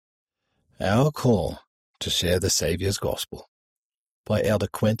Our Call to Share the Saviour's Gospel by Elder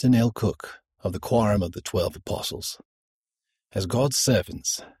Quentin L. Cook of the Quorum of the 12 Apostles. As God's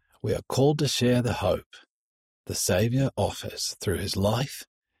servants, we are called to share the hope the Saviour offers through his life,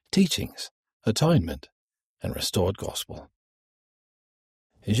 teachings, atonement, and restored gospel.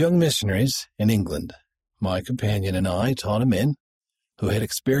 As young missionaries in England, my companion and I taught men who had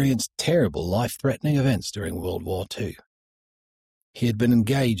experienced terrible life-threatening events during World War II. He had been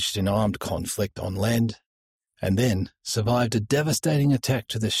engaged in armed conflict on land and then survived a devastating attack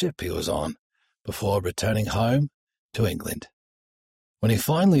to the ship he was on before returning home to England. When he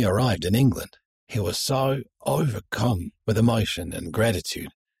finally arrived in England, he was so overcome with emotion and gratitude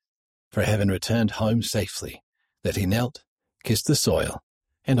for having returned home safely that he knelt, kissed the soil,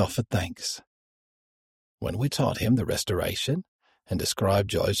 and offered thanks. When we taught him the restoration and described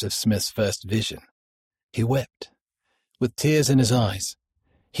Joseph Smith's first vision, he wept. With tears in his eyes,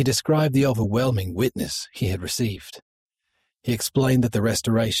 he described the overwhelming witness he had received. He explained that the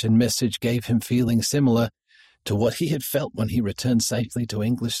restoration message gave him feelings similar to what he had felt when he returned safely to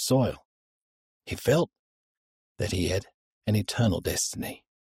English soil. He felt that he had an eternal destiny.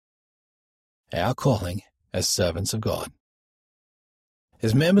 Our calling as servants of God.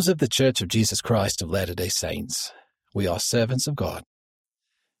 As members of the Church of Jesus Christ of Latter-day Saints, we are servants of God.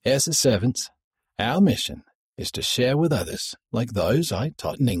 As his servants, our mission is to share with others, like those I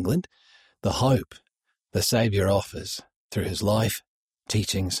taught in England, the hope the Saviour offers through his life,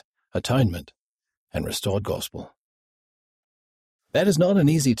 teachings, atonement, and restored gospel. That is not an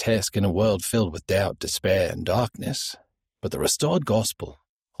easy task in a world filled with doubt, despair, and darkness, but the restored gospel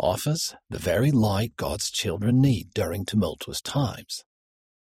offers the very light God's children need during tumultuous times.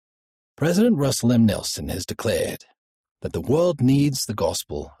 President Russell M. Nelson has declared that the world needs the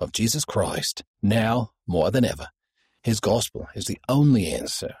gospel of Jesus Christ now more than ever. His gospel is the only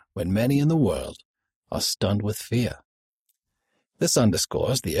answer when many in the world are stunned with fear. This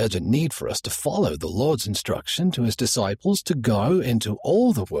underscores the urgent need for us to follow the Lord's instruction to his disciples to go into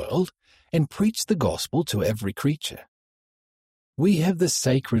all the world and preach the gospel to every creature. We have the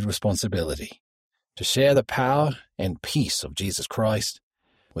sacred responsibility to share the power and peace of Jesus Christ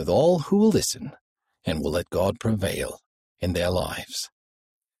with all who will listen and will let God prevail in their lives.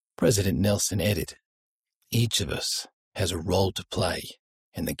 President Nelson added, "Each of us has a role to play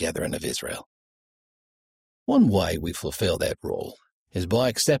in the gathering of Israel." One way we fulfill that role is by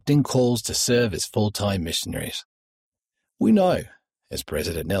accepting calls to serve as full-time missionaries. We know, as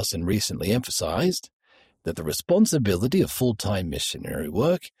President Nelson recently emphasized, that the responsibility of full-time missionary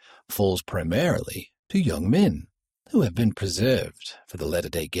work falls primarily to young men who have been preserved for the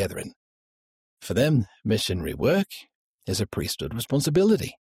latter-day gathering. For them, missionary work is a priesthood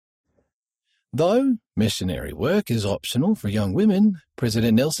responsibility. Though missionary work is optional for young women,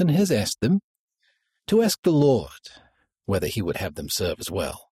 President Nelson has asked them to ask the Lord whether he would have them serve as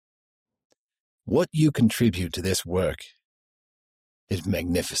well. What you contribute to this work is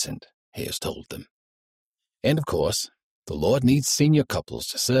magnificent, he has told them. And of course, the Lord needs senior couples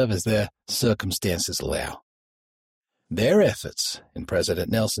to serve as their circumstances allow. Their efforts, in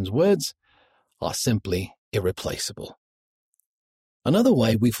President Nelson's words, are simply irreplaceable. Another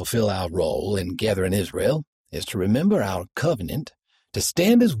way we fulfill our role in gathering Israel is to remember our covenant to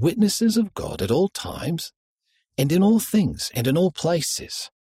stand as witnesses of God at all times and in all things and in all places.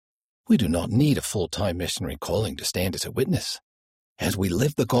 We do not need a full-time missionary calling to stand as a witness. As we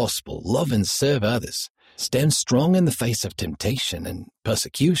live the gospel, love and serve others, stand strong in the face of temptation and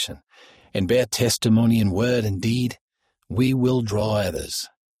persecution, and bear testimony in word and deed, we will draw others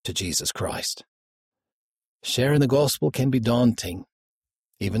to Jesus Christ. Sharing the gospel can be daunting,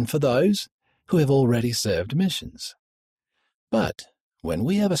 even for those who have already served missions. But when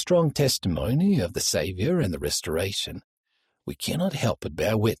we have a strong testimony of the Saviour and the restoration, we cannot help but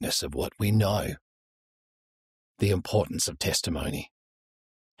bear witness of what we know. The importance of testimony.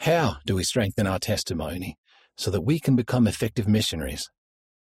 How do we strengthen our testimony so that we can become effective missionaries?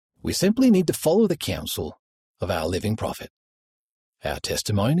 We simply need to follow the counsel of our living prophet. Our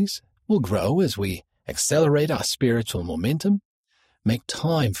testimonies will grow as we accelerate our spiritual momentum, make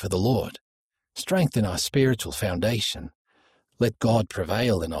time for the Lord, strengthen our spiritual foundation, let God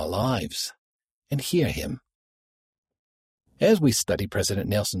prevail in our lives, and hear him. As we study President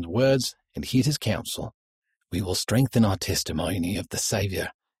Nelson's words and heed his counsel, we will strengthen our testimony of the Saviour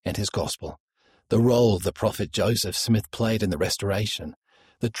and his gospel, the role the prophet Joseph Smith played in the restoration,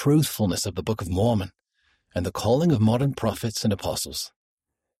 the truthfulness of the Book of Mormon, and the calling of modern prophets and apostles.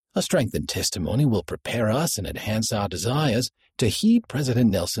 A strengthened testimony will prepare us and enhance our desires to heed President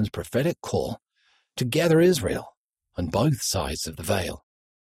Nelson's prophetic call to gather Israel on both sides of the veil.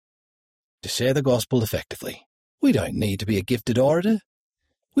 to share the gospel effectively, we don't need to be a gifted orator.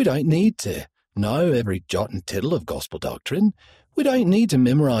 We don't need to know every jot and tittle of gospel doctrine. We don't need to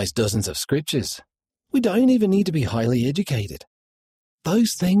memorize dozens of scriptures. We don't even need to be highly educated.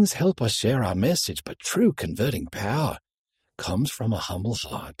 Those things help us share our message, but true converting power comes from a humble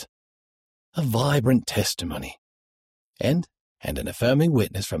heart, a vibrant testimony, and an affirming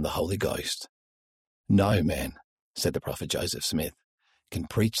witness from the Holy Ghost. No man, said the prophet Joseph Smith, can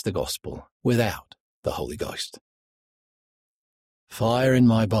preach the gospel without the Holy Ghost. Fire in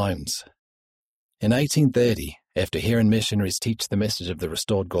my bones. In 1830, after hearing missionaries teach the message of the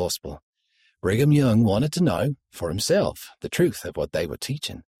restored gospel, Brigham Young wanted to know for himself the truth of what they were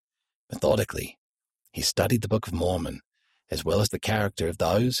teaching. Methodically, he studied the Book of Mormon, as well as the character of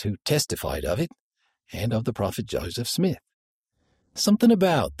those who testified of it and of the prophet Joseph Smith. Something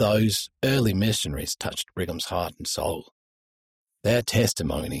about those early missionaries touched Brigham's heart and soul. Their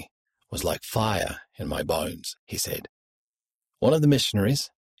testimony was like fire in my bones, he said. One of the missionaries,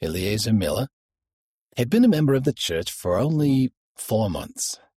 Eliezer Miller, had been a member of the church for only 4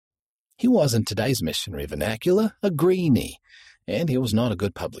 months. He was, in today's missionary vernacular, a greenie, and he was not a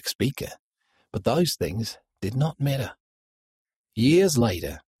good public speaker. But those things did not matter. Years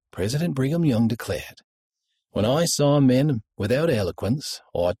later, President Brigham Young declared, "When I saw men without eloquence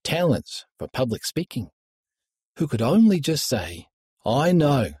or talents for public speaking, who could only just say, 'I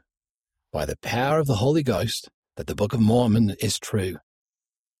know, by the power of the Holy Ghost, that the Book of Mormon is true,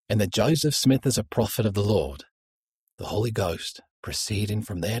 and that Joseph Smith is a prophet of the Lord,' the Holy Ghost, proceeding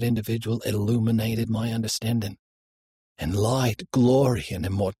from that individual, illuminated my understanding, and light, glory, and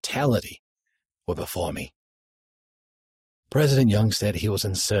immortality were before me." President Young said he was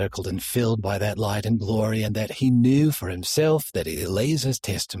encircled and filled by that light and glory, and that he knew for himself that Eliezer's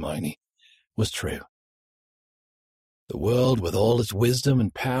testimony was true. The world, with all its wisdom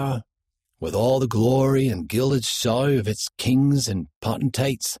and power, with all the glory and gilded show of its kings and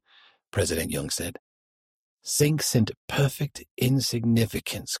potentates, President Young said, sinks into perfect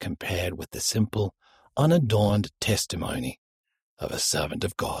insignificance compared with the simple, unadorned testimony of a servant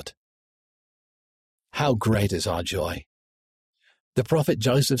of God. How great is our joy! The prophet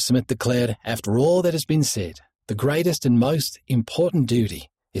Joseph Smith declared, after all that has been said, the greatest and most important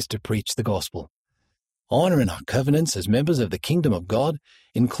duty is to preach the gospel. Honoring our covenants as members of the kingdom of God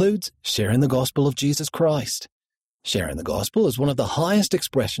includes sharing the gospel of Jesus Christ. Sharing the gospel is one of the highest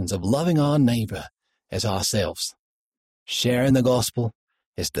expressions of loving our neighbor as ourselves. Sharing the gospel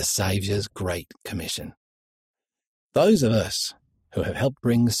is the Savior's great commission. Those of us who have helped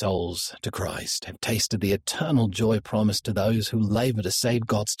bring souls to Christ have tasted the eternal joy promised to those who labor to save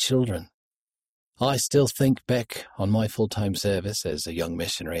God's children. I still think back on my full-time service as a young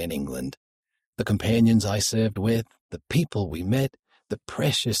missionary in England, the companions I served with, the people we met, the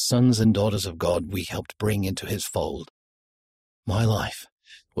precious sons and daughters of God we helped bring into his fold. My life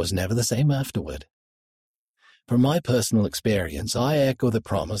was never the same afterward. From my personal experience, I echo the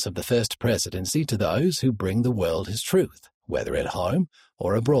promise of the First Presidency to those who bring the world his truth, whether at home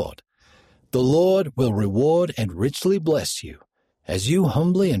or abroad. The Lord will reward and richly bless you as you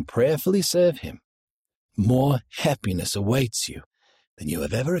humbly and prayerfully serve him. More happiness awaits you than you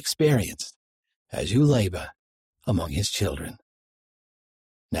have ever experienced as you labor among his children.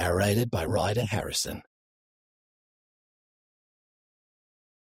 Narrated by Ryder Harrison.